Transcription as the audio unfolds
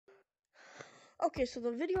Okay, so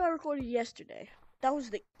the video I recorded yesterday, that was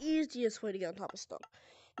the easiest way to get on top of stump.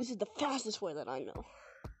 This is the fastest way that I know.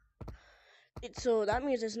 So that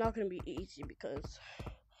means it's not going to be easy because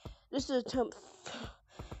this is attempt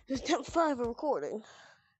 5 of recording.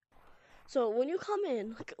 So when you come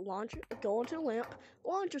in, go onto the lamp,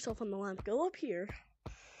 launch yourself on the lamp, go up here.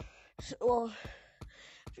 Well,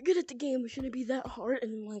 if you're good at the game, it shouldn't be that hard.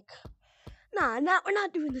 And we're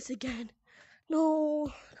not doing this again.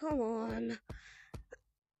 No, come on.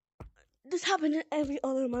 This happened in every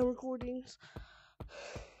other of my recordings.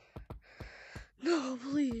 No,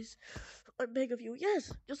 please. I beg of you.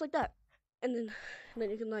 Yes, just like that. And then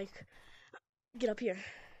you can get up here.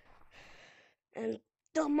 And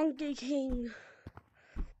the Monkey King.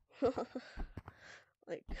 Yeah,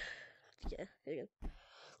 again.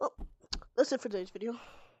 Well, that's it for today's video.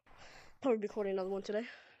 Probably recording another one today,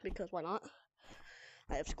 because why not?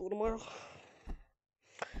 I have school tomorrow.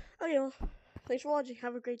 Okay, well, thanks for watching.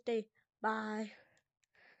 Have a great day. Bye.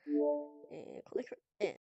 And click.